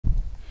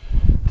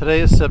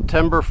Today is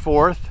September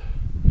 4th.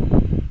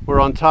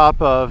 We're on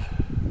top of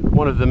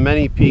one of the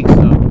many peaks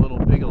of Little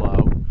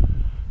Bigalow.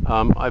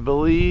 I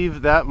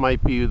believe that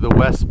might be the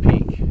West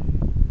Peak.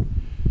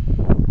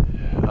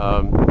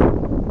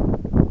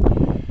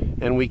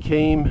 And we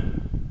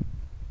came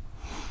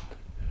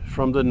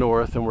from the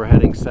north and we're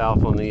heading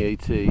south on the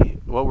AT.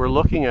 What we're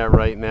looking at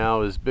right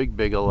now is Big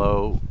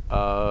Bigalow,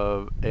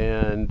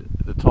 and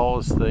the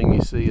tallest thing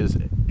you see is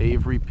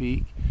Avery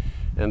Peak,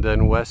 and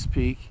then West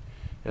Peak,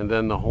 and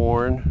then the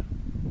Horn,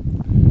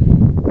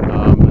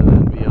 and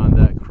then beyond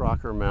that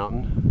Crocker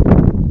Mountain.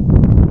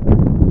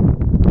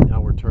 Now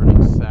we're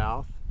turning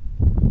south,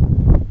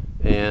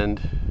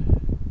 and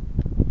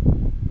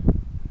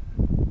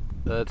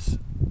that's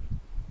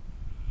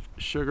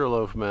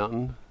Sugarloaf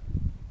Mountain.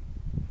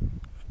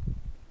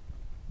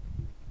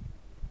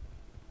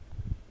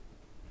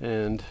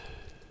 And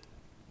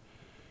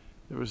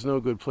there was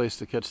no good place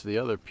to catch the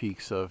other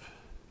peaks of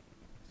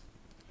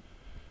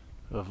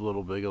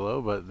Little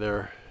Bigalow, but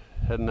they're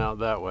heading out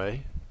that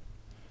way.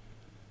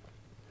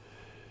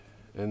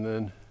 And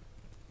then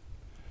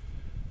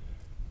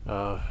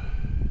out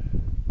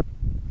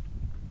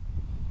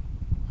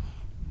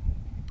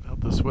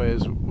this way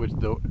is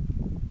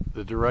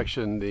the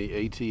direction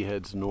the AT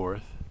heads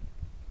north.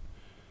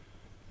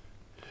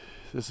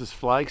 This is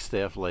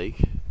Flagstaff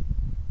Lake.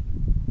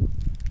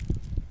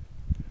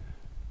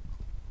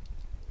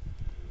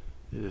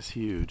 It is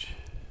huge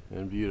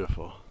and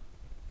beautiful.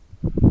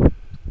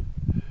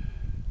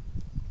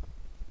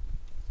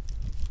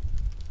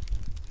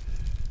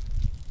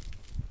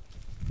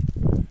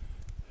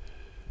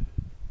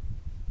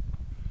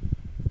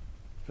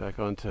 Back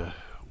onto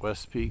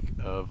West Peak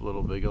of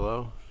Little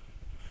Bigalow,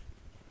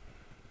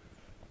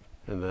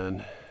 and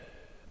then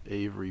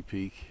Avery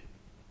Peak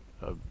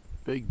of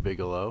Big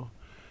Bigalow,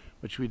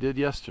 which we did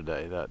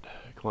yesterday,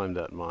 climbed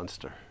that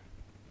monster.